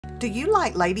Do you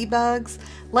like ladybugs?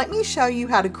 Let me show you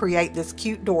how to create this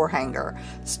cute door hanger.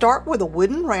 Start with a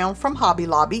wooden round from Hobby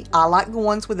Lobby. I like the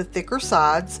ones with the thicker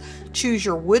sides. Choose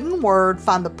your wooden word,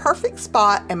 find the perfect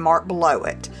spot, and mark below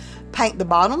it. Paint the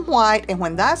bottom white, and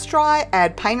when that's dry,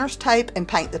 add painter's tape and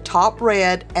paint the top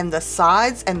red and the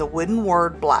sides and the wooden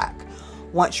word black.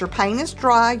 Once your paint is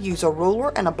dry, use a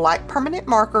ruler and a black permanent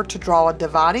marker to draw a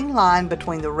dividing line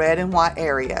between the red and white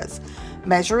areas.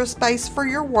 Measure a space for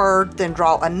your word, then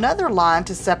draw another line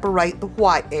to separate the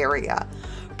white area.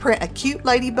 Print a cute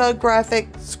ladybug graphic,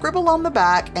 scribble on the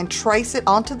back, and trace it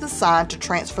onto the sign to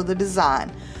transfer the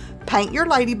design. Paint your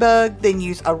ladybug, then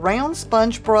use a round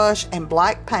sponge brush and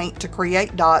black paint to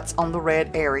create dots on the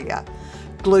red area.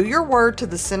 Glue your word to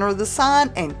the center of the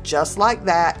sign, and just like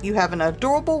that, you have an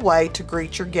adorable way to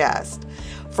greet your guest.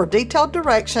 For detailed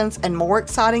directions and more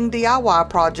exciting DIY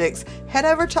projects, head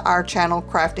over to our channel,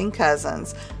 Crafting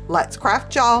Cousins. Let's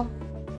craft, y'all!